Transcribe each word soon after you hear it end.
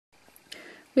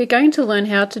We're going to learn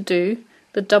how to do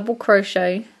the double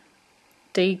crochet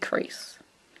decrease.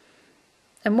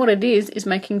 And what it is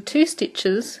making 2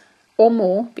 stitches or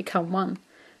more become 1.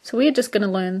 So we're just going to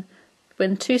learn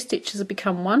when 2 stitches have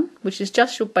become 1, which is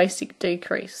just your basic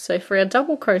decrease. So for our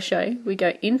double crochet, we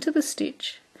go into the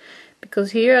stitch,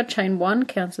 because here our chain 1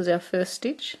 counts as our first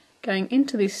stitch. Going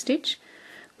into this stitch,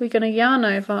 we're going to yarn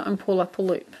over and pull up a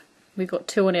loop. We've got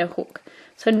 2 on our hook.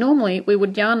 So normally we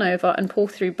would yarn over and pull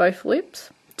through both loops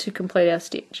to complete our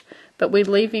stitch, but we're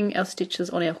leaving our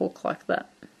stitches on our hook like that.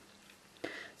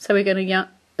 So we're going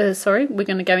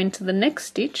to go into the next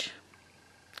stitch,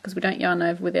 because we don't yarn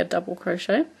over with our double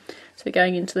crochet. So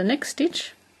going into the next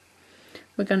stitch,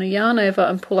 we're going to yarn over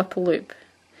and pull up a loop.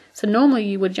 So normally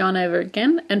you would yarn over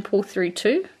again and pull through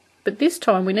 2, but this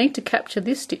time we need to capture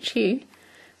this stitch here.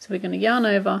 So we're going to yarn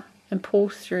over and pull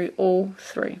through all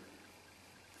 3.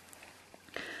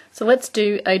 So let's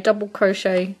do a double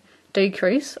crochet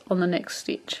decrease on the next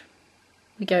stitch.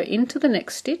 We go into the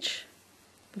next stitch.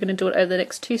 We're going to do it over the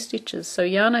next 2 stitches. So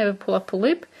yarn over, pull up a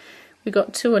loop. We've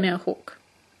got 2 on our hook.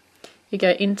 You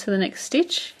go into the next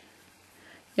stitch,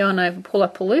 yarn over, pull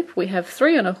up a loop. We have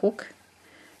 3 on a hook.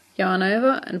 Yarn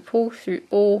over and pull through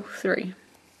all 3.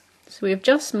 So we have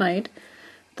just made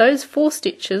those 4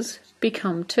 stitches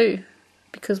become 2,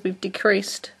 because we've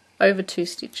decreased over 2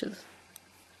 stitches.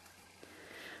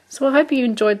 So I hope you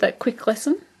enjoyed that quick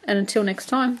lesson, and until next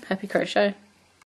time, happy crochet!